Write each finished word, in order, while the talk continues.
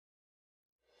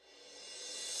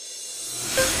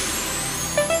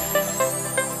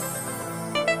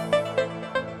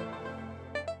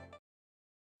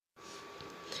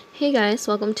Hey guys,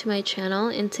 welcome to my channel.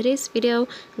 In today's video,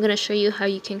 I'm going to show you how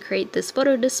you can create this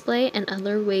photo display and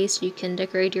other ways you can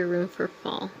decorate your room for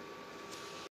fall.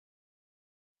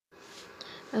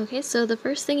 Okay, so the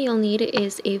first thing you'll need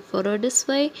is a photo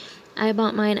display. I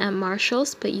bought mine at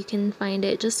Marshall's, but you can find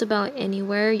it just about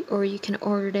anywhere or you can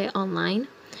order it online.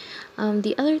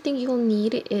 The other thing you'll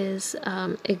need is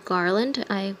a garland.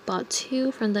 I bought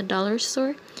 2 from the dollar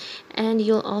store, and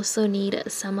you'll also need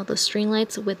some of the string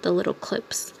lights with the little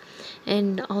clips,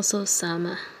 and also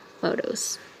some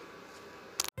photos.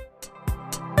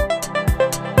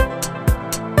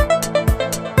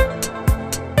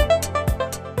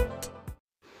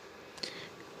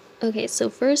 Okay,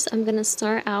 so first I'm gonna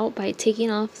start out by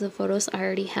taking off the photos I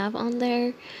already have on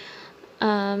there.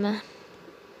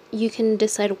 You can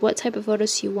decide what type of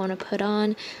photos you want to put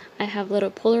on. I have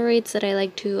little Polaroids that I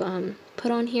like to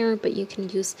put on here, but you can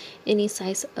use any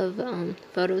size of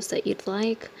photos that you'd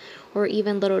like, or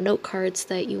even little note cards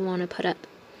that you want to put up.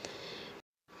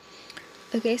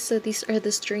 Okay, so these are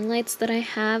the string lights that I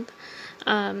have.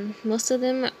 Most of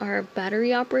them are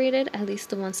battery operated, at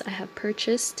least the ones I have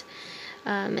purchased.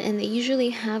 And they usually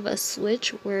have a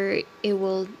switch where it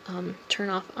will turn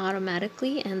off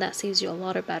automatically, and that saves you a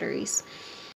lot of batteries.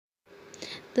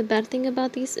 The bad thing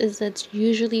about these is that it's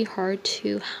usually hard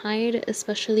to hide,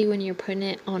 especially when you're putting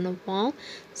it on a wall.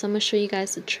 So I'm going to show you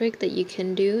guys a trick that you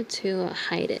can do to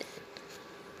hide it.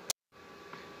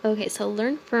 Okay, so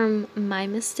learn from my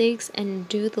mistakes and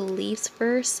do the leaves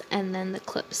first and then the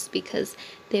clips, because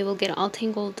they will get all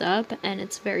tangled up and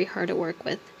it's very hard to work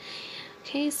with.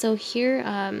 Okay, so here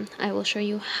I will show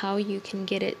you how you can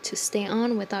get it to stay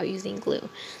on without using glue.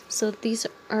 So these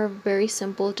are very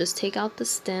simple. Just take out the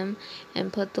stem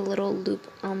and put the little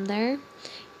loop on there,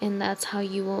 and that's how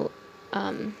you will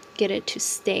get it to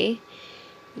stay,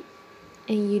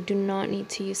 and you do not need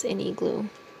to use any glue.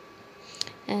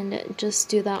 And just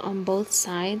do that on both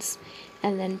sides,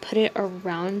 and then put it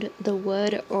around the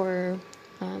wood or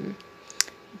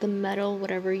the metal,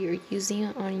 whatever you're using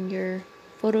on your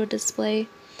photo display.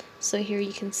 So here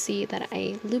you can see that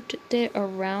I looped it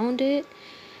around it,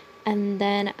 and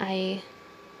then I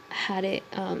had it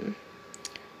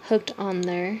hooked on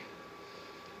there.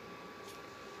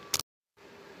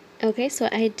 Okay, so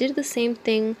I did the same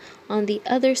thing on the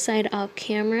other side off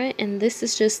camera, and this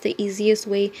is just the easiest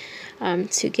way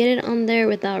to get it on there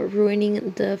without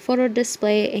ruining the photo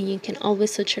display, and you can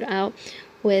always switch it out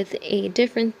with a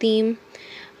different theme.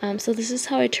 So this is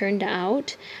how it turned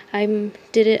out. I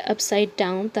did it upside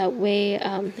down, that way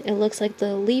it looks like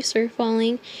the leaves are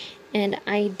falling, and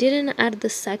I didn't add the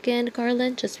second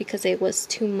garland just because it was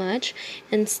too much.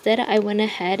 Instead, I went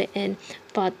ahead and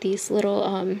bought these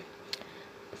little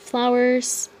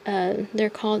flowers. They're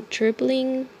called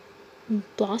dribbling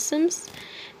blossoms,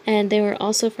 and they were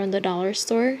also from the dollar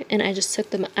store, and I just took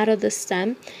them out of the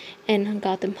stem and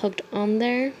got them hooked on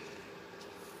there.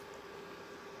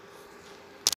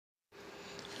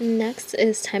 Next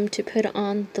is time to put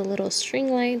on the little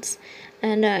string lights,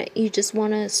 and you just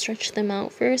want to stretch them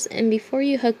out first, and before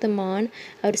you hook them on,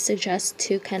 I would suggest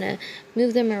to kind of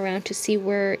move them around to see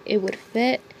where it would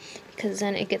fit, because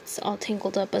then it gets all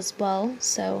tangled up as well.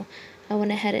 So I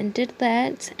went ahead and did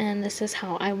that, and this is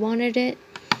how I wanted it.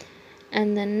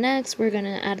 And then next we're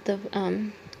gonna add the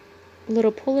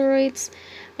little Polaroids.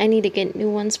 I need to get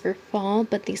new ones for fall,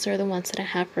 but these are the ones that I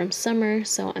have from summer,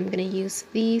 so I'm gonna use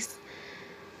these.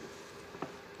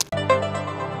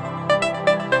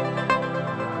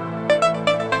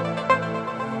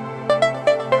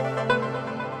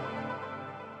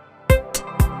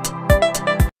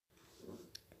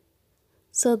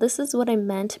 So this is what I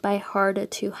meant by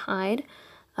hard to hide.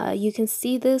 You can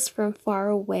see this from far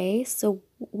away, so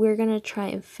we're gonna try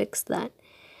and fix that.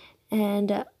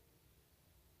 And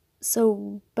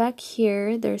so back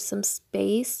here there's some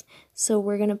space, so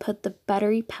we're gonna put the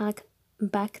battery pack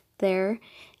back there,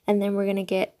 and then we're gonna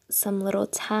get some little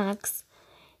tacks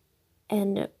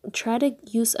and try to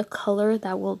use a color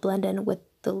that will blend in with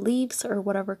the leaves or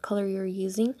whatever color you're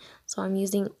using. So I'm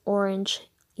using orange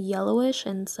yellowish,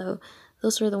 and so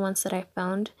those are the ones that I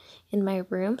found in my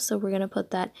room. So we're gonna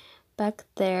put that back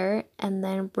there, and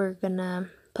then we're gonna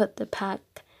put the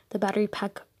battery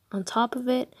pack on top of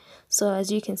it. So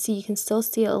as you can see, you can still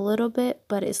see it a little bit,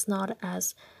 but it's not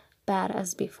as bad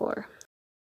as before.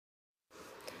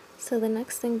 So the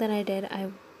next thing that I did, I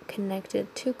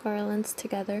connected 2 garlands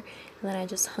together, and then I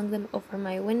just hung them over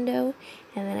my window,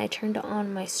 and then I turned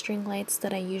on my string lights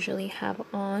that I usually have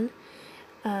on.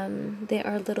 They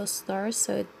are little stars,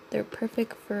 so they're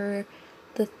perfect for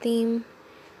the theme.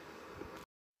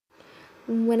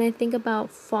 When I think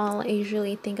about fall, I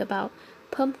usually think about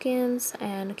pumpkins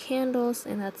and candles,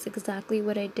 and that's exactly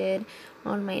what I did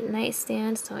on my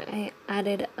nightstand. So I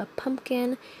added a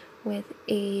pumpkin with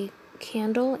a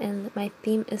candle, and my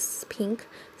theme is pink,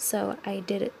 so I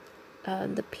did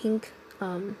the pink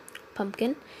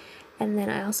pumpkin. And then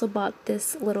I also bought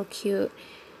this little cute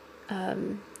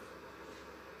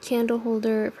candle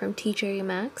holder from TJ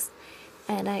Maxx,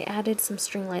 and I added some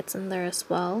string lights in there as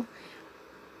well.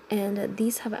 And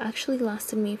these have actually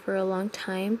lasted me for a long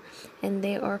time, and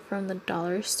they are from the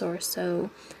dollar store, so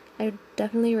I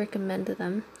definitely recommend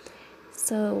them.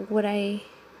 So why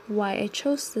I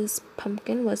chose this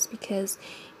pumpkin was because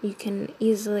you can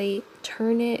easily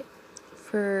turn it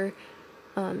for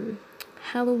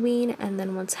Halloween, and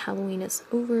then once Halloween is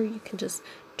over, you can just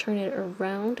turn it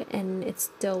around and it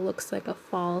still looks like a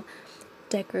fall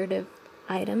decorative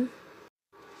item.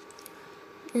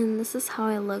 And this is how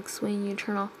it looks when you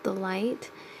turn off the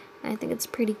light. I think it's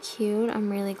pretty cute. I'm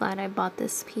really glad I bought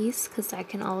this piece because I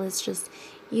can always just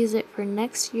use it for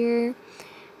next year.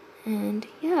 And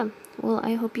yeah, well,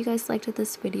 I hope you guys liked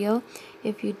this video.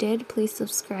 If you did, please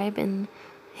subscribe and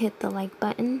hit the like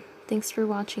button. Thanks for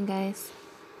watching, guys.